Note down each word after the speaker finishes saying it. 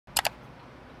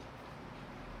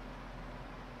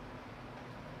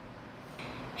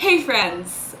Hey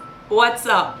friends! What's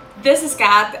up? This is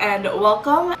Kat and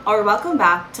welcome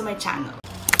back to my channel.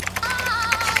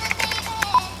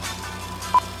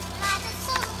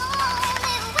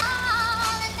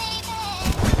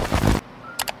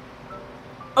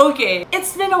 Okay,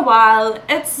 it's been a while,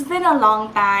 it's been a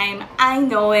long time, I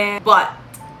know it, but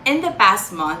in the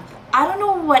past month, I don't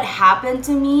know what happened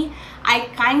to me. I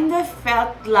kind of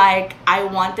felt like I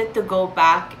wanted to go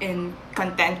back in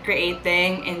content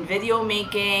creating, in video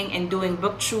making, in doing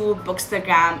booktube,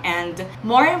 bookstagram, and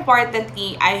more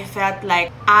importantly, I felt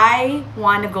like I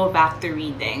want to go back to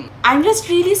reading. I'm just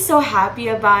really so happy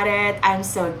about it. I'm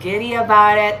so giddy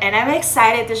about it, and I'm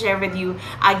excited to share with you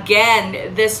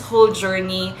again this whole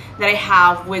journey that I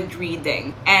have with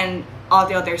reading and all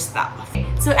the other stuff.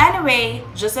 So anyway,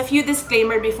 just a few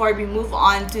disclaimer before we move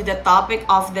on to the topic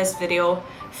of this video.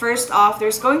 First off,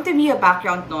 there's going to be a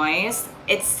background noise.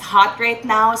 It's hot right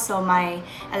now, so my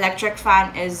electric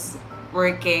fan is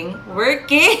working.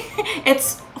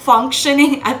 It's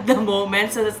functioning at the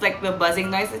moment, so it's like the buzzing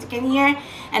noise that you can hear.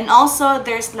 And also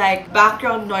there's like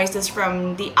background noises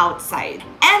from the outside.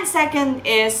 And second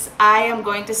is I am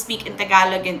going to speak in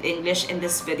Tagalog and English in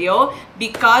this video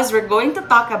because we're going to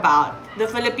talk about the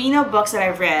Filipino books that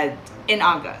I've read in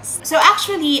August. So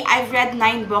actually, I've read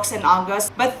 9 books in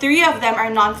August, but 3 of them are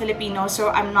non-Filipino, so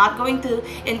I'm not going to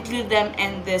include them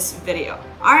in this video.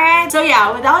 Alright, so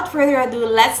yeah, without further ado,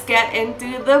 let's get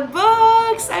into the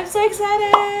books! I'm so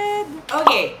excited!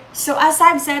 Okay, so as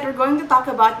I've said, we're going to talk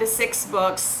about the 6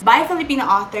 books by Filipino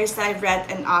authors that I've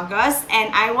read in August,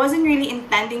 and I wasn't really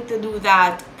intending to do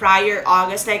that prior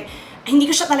August. Like, hindi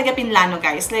ko siya talaga pinlano,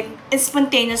 guys. Like, it's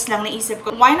spontaneous lang naisip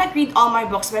ko. Why not read all my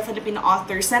books by Filipino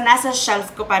authors na nasa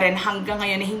shelf ko pa rin hanggang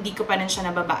ngayon na hindi ko pa rin siya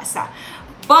nababasa.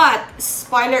 But,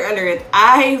 spoiler alert,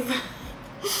 I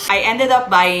ended up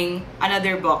buying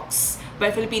another books by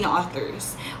Filipino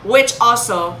authors, which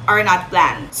also are not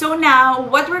planned. So now,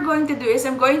 what we're going to do is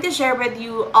I'm going to share with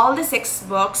you all the 6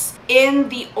 books in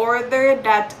the order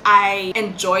that I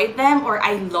enjoyed them or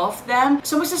I love them.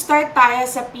 So magsa-start tayo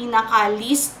sa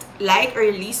pinaka-least like or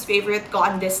least favorite ko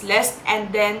on this list, and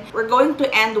then we're going to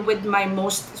end with my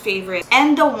most favorite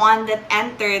and the one that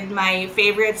entered my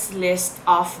favorites list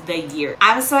of the year.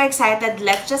 I'm so excited.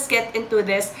 Let's just get into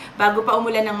this bago pa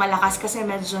umulan ng malakas kasi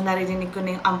medyo narinig ko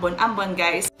na yung ambon-ambon,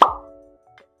 guys.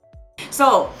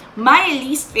 So, my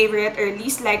least favorite or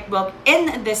least liked book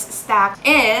in this stack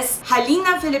is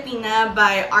Halina, Filipina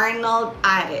by Arnold,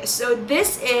 Arre. So,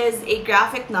 this is a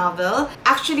graphic novel.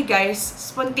 Actually, guys,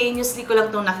 spontaneously ko lang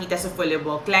itong nakita sa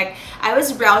Fulibook. Like, I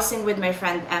was browsing with my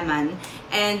friend Eman,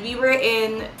 and we were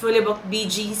in Fulibook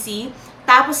BGC.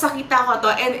 Tapos nakita ko to,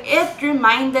 and it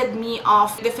reminded me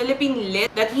of the Philippine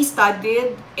Lit that we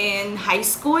studied in high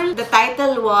school. The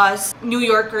title was New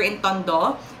Yorker in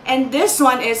Tondo, and this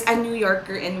one is A New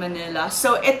Yorker in Manila.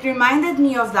 So it reminded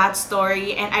me of that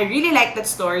story, and I really liked that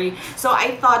story. So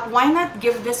I thought, why not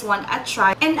give this one a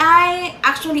try? And I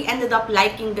actually ended up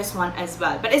liking this one as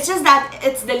well. But it's just that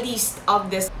it's the least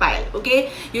of this pile,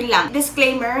 okay? Yun lang.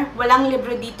 Disclaimer, walang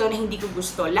libro dito na hindi ko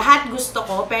gusto. Lahat gusto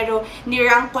ko, pero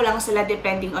nirank ko lang sila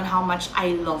depending on how much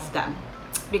I love them.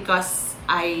 Because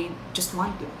I just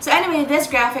want to. So anyway, this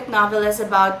graphic novel is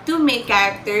about 2 main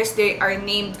characters. They are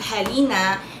named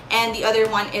Halina and the other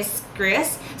one is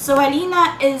Chris. So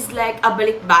Halina is like a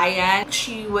balikbayan.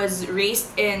 She was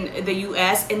raised in the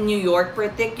US, in New York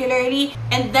particularly.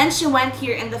 And then she went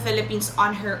here in the Philippines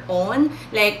on her own.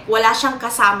 Like, wala siyang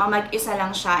kasama, mag-isa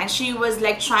lang siya. And she was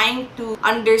like trying to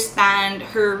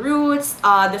understand her roots,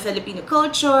 the Filipino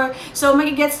culture. So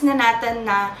magigets na natin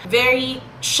na very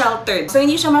sheltered. So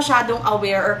hindi siya masyadong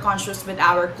aware or conscious with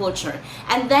our culture.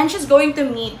 And then she's going to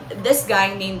meet this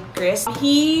guy named Chris.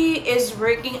 He is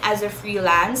working as a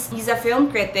freelance. He's a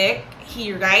film critic.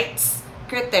 He writes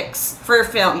critics for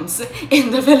films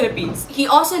in the Philippines. He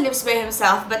also lives by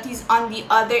himself, but he's on the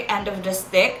other end of the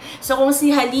stick. So kung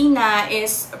si Halina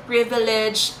is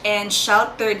privileged and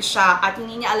sheltered siya at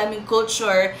hindi niya alam yung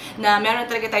culture na meron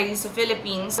talaga tayo sa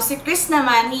Philippines, si Chris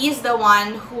naman, he is the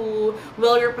one who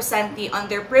will represent the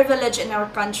underprivileged in our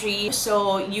country.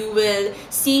 So you will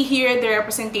see here the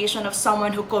representation of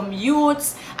someone who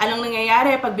commutes, anong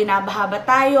nangyayari pag binabaha ba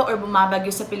tayo or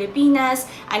bumabagyo sa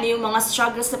Pilipinas, ano yung mga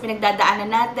struggles na pinagdadaanan pinagdadaanan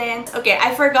natin. Okay,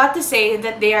 I forgot to say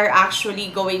that they are actually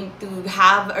going to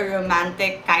have a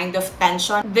romantic kind of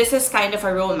tension. This is kind of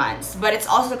a romance, but it's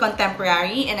also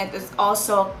contemporary and it is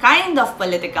also kind of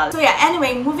political. So yeah,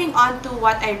 anyway, moving on to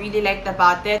what I really liked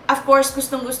about it. Of course,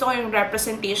 gustong-gusto ko yung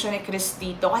representation ni Chris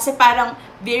dito kasi parang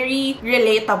very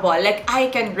relatable. Like, I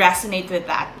can resonate with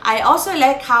that. I also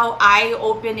like how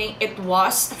eye-opening it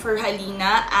was for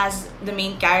Halina as the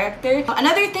main character.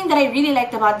 Another thing that I really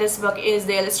liked about this book is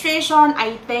the illustration.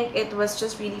 I think it was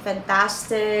just really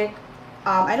fantastic.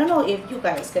 I don't know if you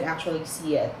guys can actually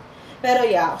see it. Pero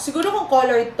yeah, siguro kung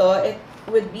color ito, it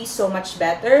would be so much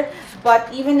better.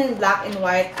 But even in black and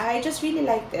white, I just really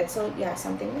liked it. So yeah,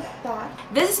 something like that.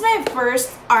 This is my first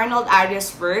Arnold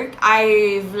Arre's work.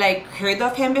 I've like heard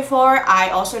of him before. I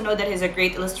also know that he's a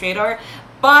great illustrator,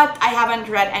 but I haven't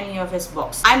read any of his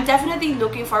books. I'm definitely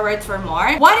looking forward for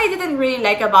more. What I didn't really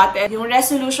like about it, yung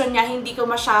resolution niya, hindi ko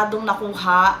masyadong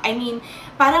nakuha. I mean,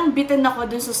 parang bitin ako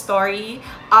dun sa story.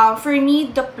 For me,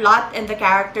 the plot and the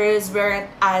characters weren't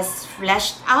as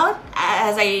fleshed out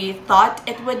as I thought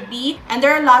it would be. And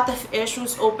there are a lot of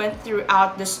issues open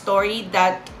throughout the story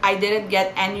that I didn't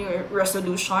get any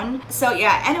resolution. So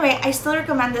yeah, anyway, I still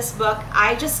recommend this book.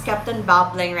 I just kept on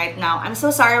babbling right now. I'm so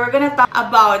sorry. We're gonna talk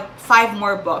about 5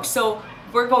 more books. So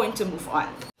we're going to move on.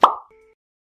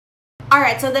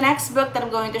 Alright, so the next book that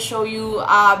I'm going to show you,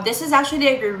 this is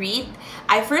actually a reread.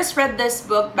 I first read this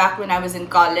book back when I was in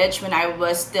college, when I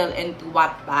was still into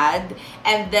Wattpad.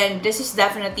 And then this is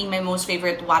definitely my most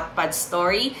favorite Wattpad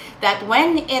story, that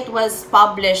when it was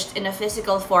published in a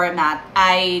physical format,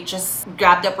 I just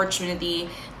grabbed the opportunity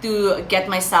to get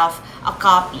myself a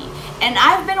copy. And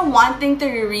I've been wanting to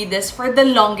reread this for the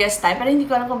longest time, pero hindi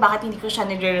ko alam kung bakit hindi ko siya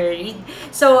nire-read.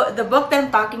 So, the book that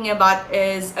I'm talking about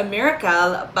is A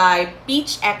Miracle by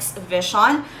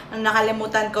peachxvision. Ang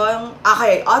nakalimutan ko,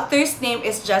 okay, author's name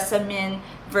is Jessamine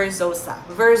Verzosa.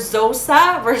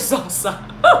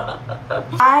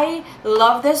 I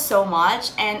love this so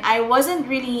much, and I wasn't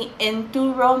really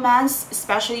into romance,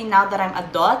 especially now that I'm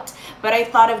adult, but I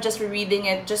thought of just rereading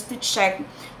it just to check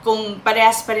kung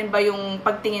parehas pa rin ba yung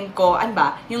pagtingin ko, ano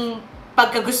ba, yung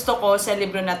pagkagusto ko sa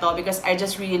libro na to, because I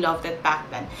just really loved it back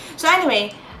then. So anyway,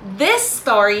 this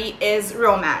story is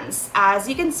romance, as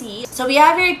you can see. So we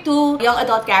have here 2 young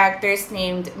adult characters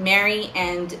named Mary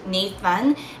and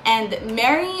Nathan. And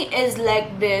Mary is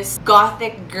like this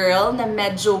gothic girl na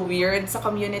medyo weird sa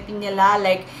community nila,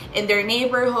 like in their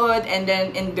neighborhood and then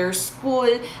in their school.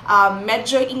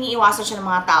 Medyo iniiwasan siya ng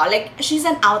mga tao. Like, she's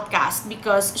an outcast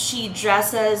because she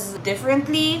dresses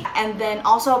differently, and then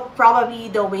also probably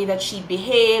the way that she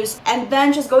behaves. And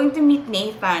then she's going to meet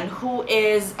Nathan, who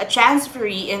is a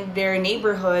transferee in their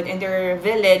neighborhood, in their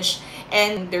village,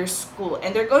 and their school.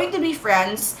 And they're going to be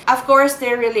friends. Of course,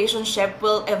 their relationship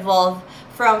will evolve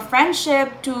from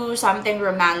friendship to something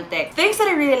romantic. Things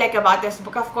that I really like about this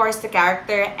book, of course, the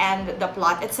character and the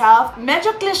plot itself.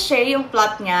 Medyo cliche yung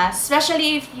plot niya,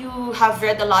 especially if you have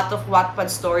read a lot of Wattpad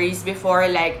stories before,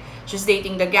 like she's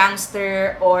dating the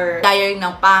gangster or Diary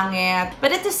ng Pangit.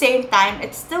 But at the same time,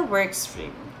 it still works for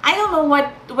me. I don't know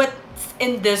what's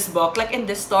in this book, like in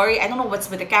this story. I don't know what's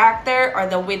with the character or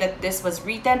the way that this was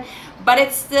written, but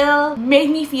it still made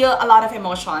me feel a lot of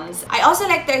emotions. I also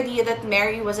like the idea that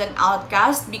Mary was an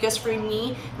outcast, because for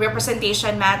me,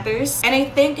 representation matters. And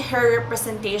I think her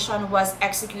representation was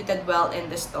executed well in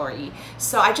the story.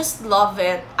 So I just love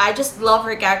it. I just love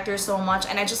her character so much,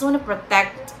 and I just want to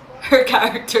protect her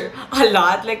character a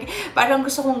lot. Like, parang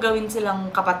gusto kong gawin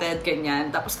silang kapatid, ganyan.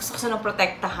 Tapos gusto ko silang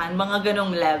protektahan, mga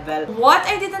ganong level. What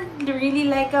I didn't really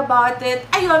like about it,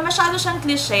 ayun, masyado siyang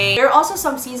cliche. There are also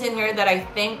some scenes in here that I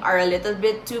think are a little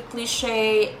bit too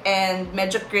cliche and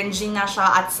medyo cringy na siya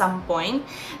at some point.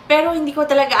 Pero hindi ko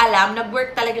talaga alam,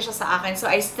 nag-work talaga siya sa akin. So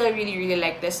I still really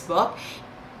like this book.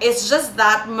 It's just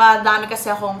that madami kasi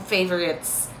akong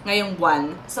favorites ngayong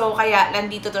buwan. So, kaya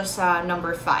nandito to sa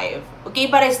number 5. Okay,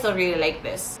 but I still really like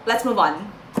this. Let's move on.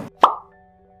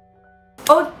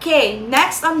 Okay,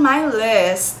 next on my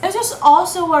list, this is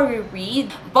also a reread,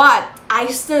 but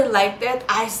I still liked it,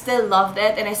 I still loved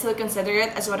it, and I still consider it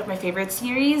as one of my favorite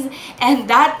series, and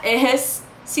that is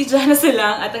si Janus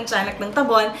Silang at ang Tiyanak ng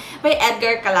Tabon by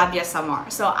Edgar Calabia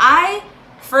Samar. So, I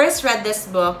first read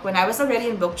this book when I was already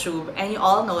in BookTube, and you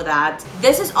all know that.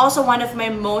 This is also one of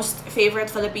my most favorite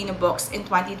Filipino books in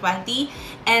 2020,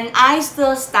 and I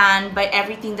still stand by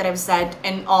everything that I've said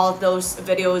in all those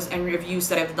videos and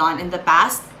reviews that I've done in the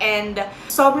past. And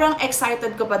sobrang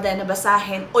excited ko pa din na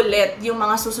basahin ulit yung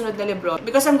mga susunod na libro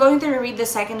because I'm going to reread the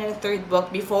second and the third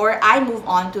book before I move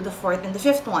on to the fourth and the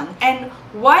fifth one. And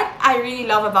what I really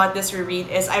love about this reread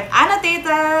is I've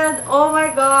annotated. Oh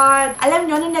my God!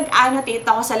 Alam nyo, nung nag-annotate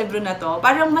ako sa libro na to,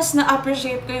 parang mas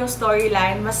na-appreciate ko yung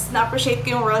storyline, mas na-appreciate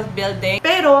ko yung world building.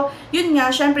 Pero, yun nga,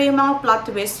 syempre yung mga plot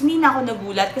twists, hindi na ako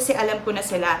nagulat kasi alam ko na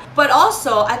sila. But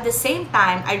also, at the same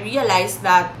time, I realized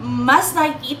that mas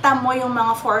nakikita mo yung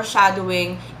mga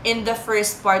foreshadowing in the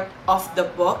first part of the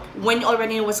book when you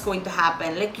already know what's going to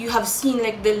happen. Like, you have seen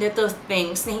like the little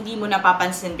things na hindi mo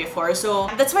napapansin before. So,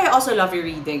 that's why I also love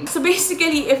rereading. So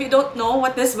basically, if you don't know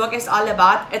what this book is all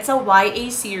about, it's a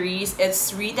YA series.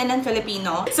 It's written in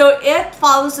Filipino. So, it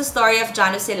follows the story of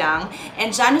Janus Silang. And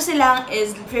Janus Silang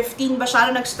is 15 ba siya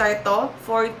nung nag-start to?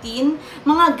 14?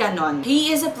 Mga ganon.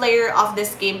 He is a player of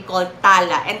this game called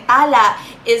Tala. And Tala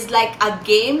is like a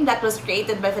game that was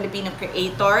created by Filipino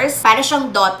creators. Para siyang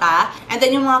Dota. And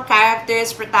then yung mga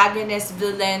characters, protagonists,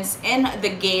 villains in the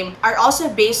game are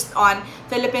also based on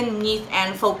Philippine myth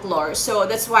and folklore. So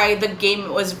that's why the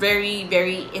game was very,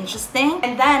 very interesting.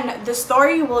 And then the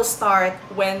story will start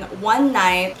when one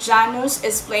night Janus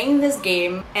is playing this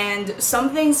game and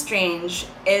something strange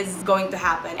is going to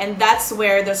happen. And that's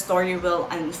where the story will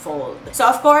unfold. So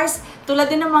of course, tulad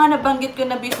din ng mga nabanggit ko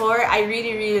na before, I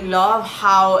really, really love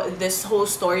how this whole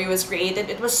story was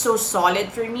created. It was so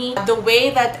solid for me. The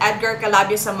way that Edgar,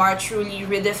 Calabia, Samar truly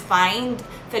redefined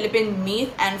Philippine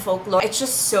myth and folklore, it's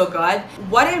just so good.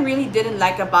 What I really didn't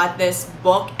like about this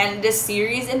book and this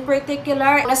series in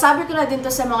particular, nasabi ko na din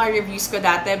to sa mga reviews ko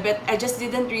dati, but I just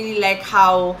didn't really like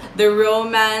how the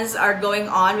romance are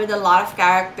going on with a lot of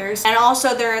characters. And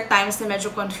also, there are times na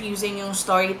medyo confusing yung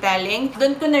storytelling.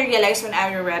 Doon ko na-realize when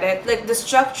I read it, like the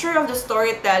structure of the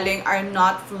storytelling are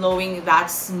not flowing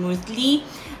that smoothly.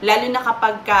 Lalo na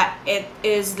kapag it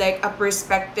is like a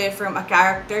perspective from a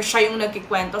character, siya yung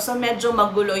nagkikwento. So, medyo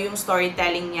magulo yung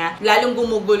storytelling niya. Lalong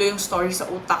gumugulo yung story sa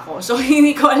utak ko. So,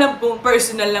 hindi ko alam kung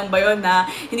personal lang ba yun na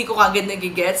hindi ko kagad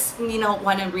nagigets, hindi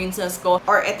nakukuha ng brain cells ko,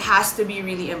 or it has to be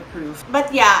really improved.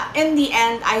 But yeah, in the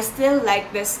end, I still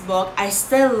like this book. I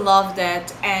still loved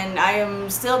it, and I am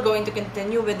still going to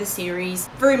continue with the series.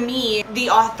 For me,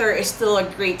 the author is still a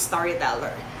great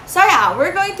storyteller. So yeah,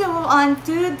 we're going to move on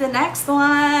to the next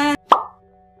one.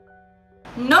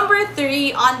 Number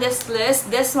 3 on this list.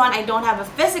 This one I don't have a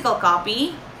physical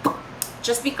copy.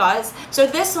 Just because. So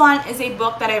this one is a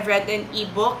book that I've read in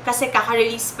ebook kasi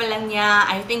kaka-release pa lang niya,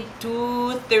 I think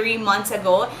 2-3 months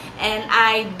ago, and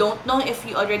I don't know if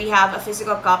you already have a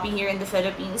physical copy here in the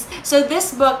Philippines. So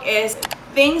this book is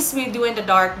Things We Do in the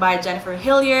Dark by Jennifer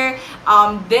Hillier.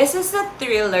 This is a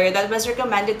thriller that was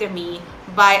recommended to me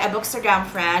by a bookstagram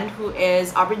friend who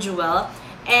is Arre.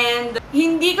 And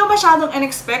hindi ko masyadong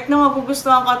in-expect na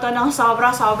magugustuhan ko ito ng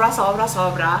sobra.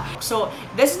 So,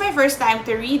 this is my first time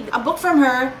to read a book from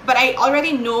her, but I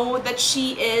already know that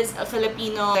she is a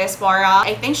Filipino diaspora.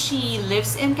 I think she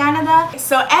lives in Canada.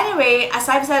 So anyway, as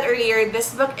I've said earlier,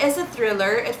 this book is a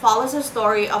thriller. It follows the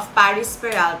story of Paris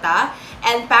Peralta.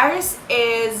 And Paris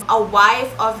is a wife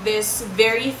of this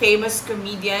very famous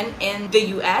comedian in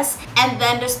the US. And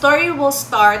then the story will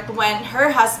start when her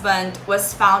husband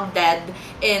was found dead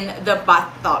in the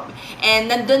bathtub. And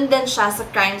nandun din siya sa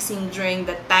crime scene during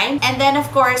that time. And then of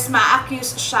course,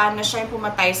 ma-accuse siya na siya yung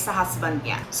pumatay sa husband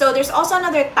niya. So there's also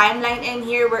another timeline in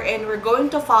here wherein we're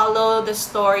going to follow the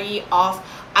story of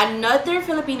another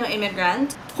Filipino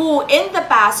immigrant who in the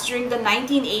past, during the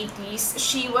 1980s,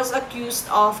 she was accused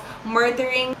of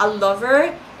murdering a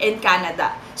lover in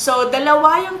Canada. So,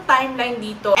 dalawa yung timeline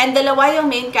dito and dalawa yung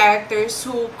main characters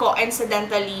who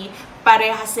coincidentally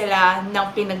pareha sila ng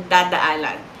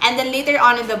pinagdadaanan. And then later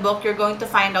on in the book, you're going to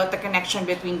find out the connection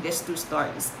between these two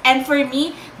stories. And for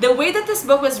me, the way that this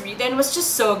book was written was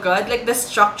just so good. Like the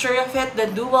structure of it, the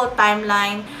dual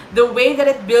timeline, the way that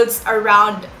it builds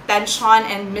around tension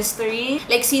and mystery.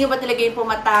 Like, sino ba talaga yung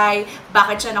pumatay?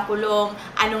 Bakit siya nakulong?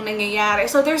 Anong nangyayari?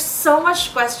 So there's so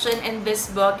much question in this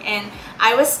book, and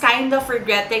I was kind of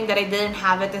regretting that I didn't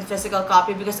have it in physical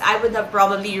copy because I would have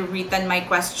probably written my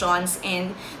questions,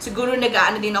 and siguro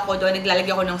nag-aano din ako doon,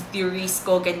 naglalagay ako ng theories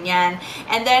ko, ganyan.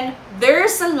 And then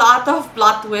there's a lot of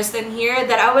plot twists in here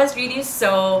that I was really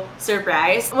so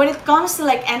surprised. When it comes to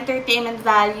like entertainment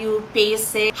value,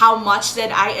 pacing, how much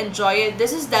did I enjoy it,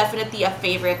 this is definitely a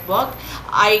favorite book.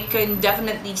 I can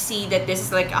definitely see that this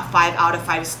is like a 5 out of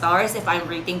 5 stars if I'm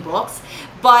rating books.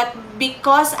 But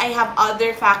because I have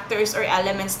other factors or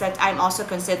elements that I'm also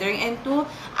considering into,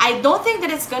 I don't think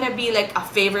that it's gonna be like a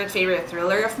favorite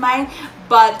thriller of mine,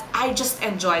 but I just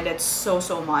enjoyed it so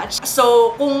much.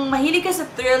 So kung mahilig ka sa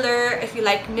thriller, if you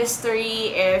like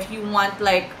mystery, if you want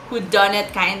like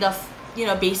whodunit kind of, you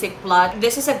know, basic plot,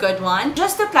 this is a good one.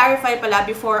 Just to clarify pala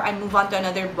before I move on to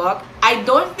another book, I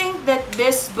don't think that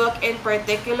this book in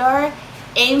particular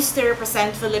aims to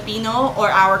represent Filipino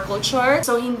or our culture.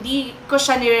 So hindi ko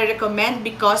siya nire-recommend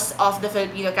because of the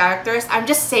Filipino characters. I'm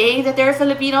just saying that they're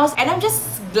Filipinos, and I'm just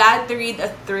glad to read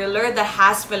a thriller that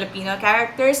has Filipino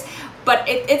characters, but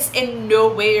it's in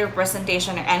no way a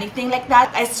representation or anything like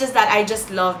that. It's just that I just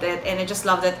loved it, and I just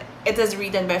love that it is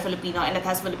written by Filipino and it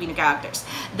has Filipino characters.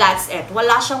 That's it.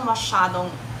 Wala siyang masyadong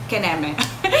kineme.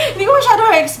 Hindi ko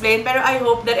masyado explain, pero I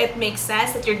hope that it makes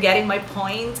sense, that you're getting my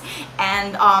point,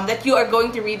 and that you are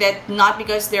going to read it not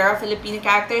because there are Filipino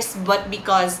characters, but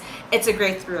because it's a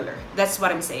great thriller. That's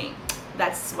what I'm saying.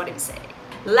 That's what I'm saying.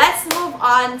 Let's move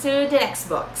on to the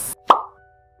next books.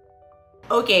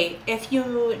 Okay, if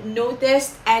you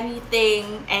noticed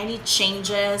anything, any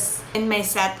changes in my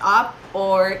setup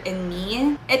or in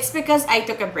me, it's because I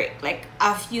took a break, like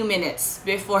a few minutes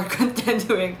before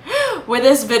continuing with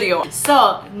this video.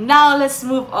 So now let's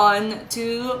move on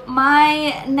to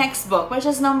my next book, which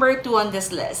is number 2 on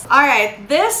this list. Alright,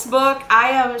 this book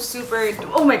I am super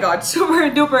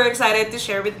duper excited to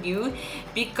share with you,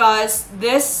 because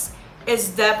this is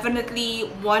definitely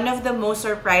one of the most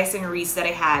surprising reads that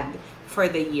I had for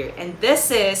the year, and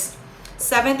this is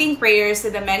 17 Prayers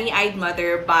to the Many-Eyed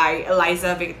Mother by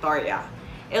Eliza Victoria.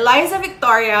 Eliza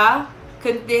Victoria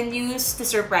continues to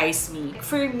surprise me.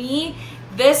 For me,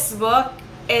 this book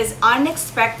is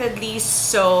unexpectedly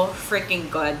so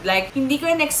freaking good. Like, hindi ko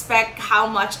expect how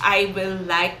much I will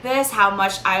like this, how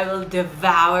much I will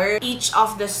devour each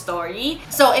of the story.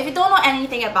 So if you don't know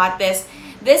anything about this,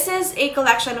 this is a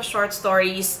collection of short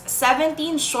stories,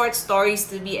 17 short stories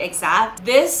to be exact.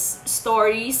 These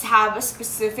stories have a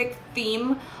specific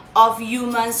theme of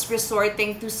humans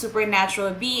resorting to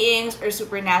supernatural beings or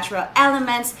supernatural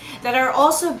elements that are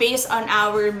also based on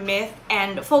our myth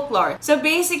and folklore. So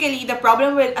basically, the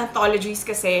problem with anthologies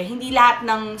kasi, hindi lahat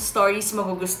ng stories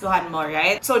magugustuhan mo,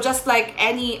 right? So just like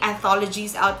any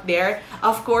anthologies out there,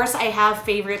 of course, I have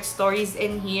favorite stories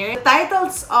in here. The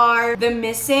titles are The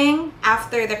Missing,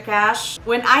 After the Crash,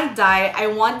 When I Die, I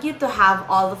Want You to Have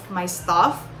All of My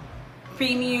Stuff,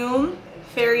 Premium,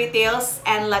 Fairy Tales,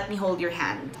 and Let Me Hold Your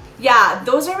Hand. Yeah,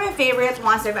 those are my favorite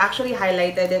ones. I've actually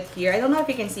highlighted it here. I don't know if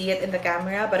you can see it in the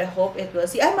camera, but I hope it will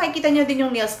see. Ay, makikita nyo din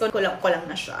yung nails ko. Kulang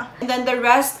na siya. And then the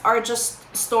rest are just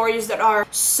stories that are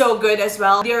so good as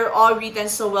well. They're all written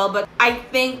so well, but I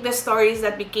think the stories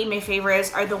that became my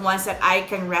favorites are the ones that I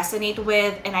can resonate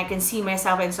with, and I can see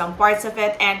myself in some parts of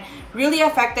it, and really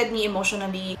affected me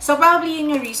emotionally. So probably yun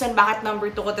yung reason bakit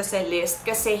number 2 ko to sa list,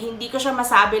 kasi hindi ko siya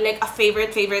masabi like a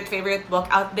favorite book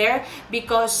out there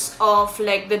because of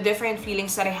like the different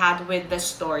feelings that I had with the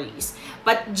stories.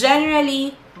 But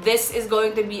generally, this is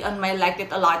going to be on my liked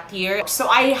it a lot tier. So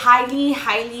I highly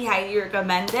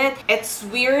recommend it. It's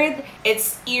weird,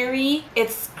 it's eerie,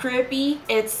 it's creepy,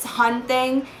 it's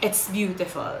haunting, it's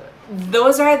beautiful.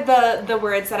 Those are the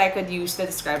words that I could use to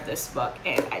describe this book,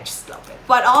 and I just love it.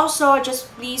 But also, just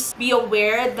please be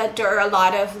aware that there are a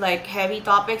lot of like heavy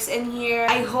topics in here.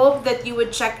 I hope that you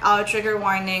would check out trigger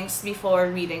warnings before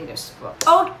reading this book.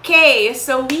 Okay,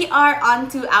 so we are on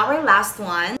to our last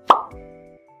one.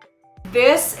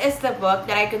 This is the book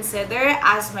that I consider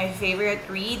as my favorite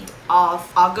read of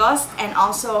August, and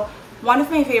also one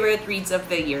of my favorite reads of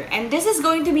the year. And this is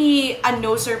going to be a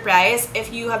no surprise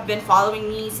if you have been following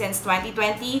me since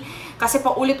 2020. Kasi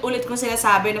paulit-ulit kong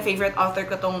sinasabi na favorite author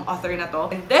ko tong author na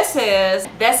to. And this is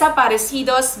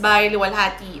Desaparesidos by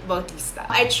Lualhati, Bautista.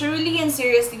 I truly and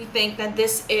seriously think that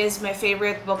this is my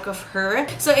favorite book of her.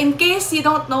 So in case you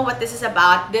don't know what this is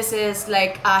about, this is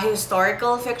like a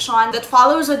historical fiction that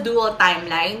follows a dual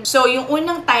timeline. So yung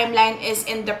unang timeline is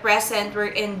in the present,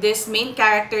 wherein this main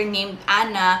character named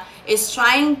Anna is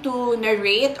trying to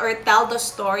narrate or tell the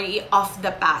story of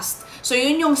the past. So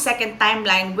yun yung second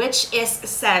timeline, which is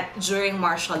set during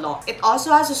martial law. It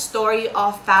also has a story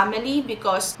of family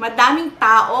because madaming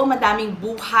tao, madaming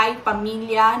buhay,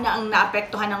 pamilya na ang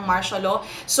naapektuhan ng martial law.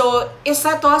 So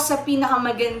isa to sa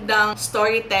pinakamagandang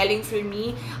storytelling for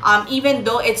me. Even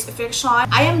though it's fiction,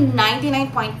 I am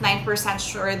 99.9%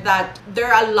 sure that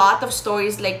there are a lot of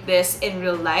stories like this in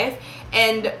real life.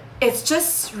 And it's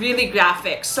just really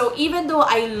graphic. So even though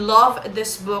I love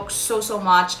this book so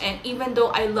much, and even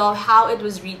though I love how it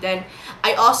was written,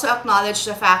 I also acknowledge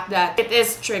the fact that it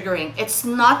is triggering. It's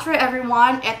not for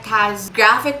everyone. It has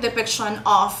graphic depiction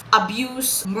of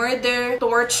abuse, murder,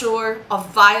 torture, of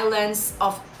violence,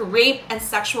 of rape and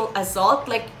sexual assault.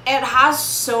 Like, it has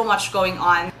so much going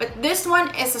on. But this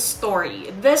one is a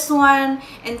story. This one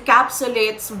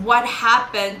encapsulates what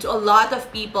happened to a lot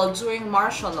of people during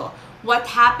martial law. What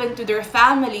happened to their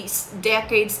families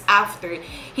decades after.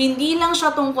 Hindi lang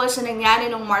siya tungkol sa nangyari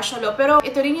ng martial law, pero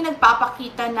ito rin yung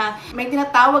nagpapakita na may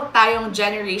tinatawag tayong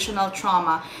generational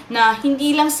trauma, na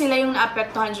hindi lang sila yung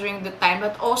naapektuhan during the time,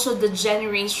 but also the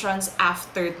generations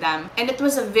after them. And it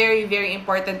was a very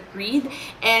important read,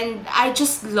 and I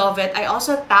just love it. I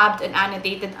also tabbed and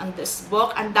annotated on this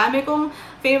book. Ang dami kong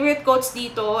favorite quotes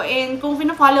dito, and kung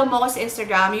pina-follow mo ko sa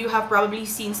Instagram, you have probably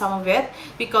seen some of it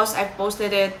because I've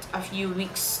posted it a few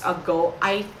weeks ago,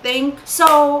 I think.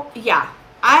 So yeah,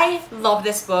 I love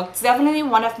this book. It's definitely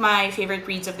one of my favorite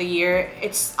reads of the year.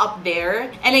 It's up there.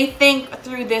 And I think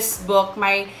through this book,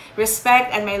 my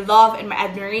respect and my love and my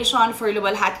admiration for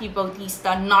Lualhati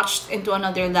Bautista notched into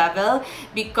another level,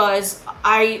 because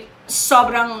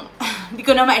sobrang, hindi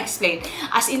ko na ma-explain.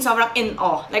 As in, sobrang in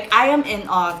awe. Like, I am in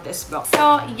awe of this book.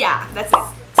 So yeah, that's it.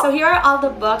 So here are all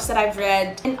the books that I've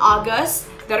read in August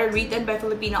that are written by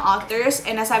Filipino authors.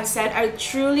 And as I've said, I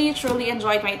truly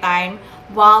enjoyed my time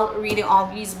while reading all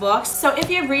these books. So if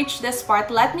you've reached this part,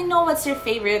 let me know what's your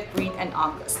favorite read in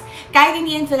August. Kahit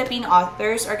hindi in Filipino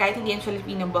authors or kahit hindi in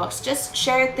Filipino books, just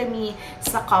share it to me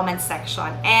sa comment section.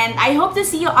 And I hope to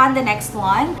see you on the next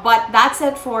one. But that's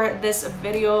it for this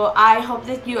video. I hope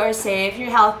that you are safe, you're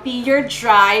healthy, you're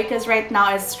dry, because right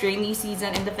now it's rainy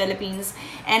season in the Philippines.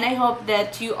 And I hope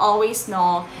that you always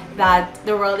know that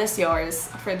the world is yours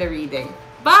for the reading.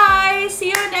 Bye!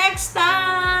 See you next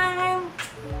time!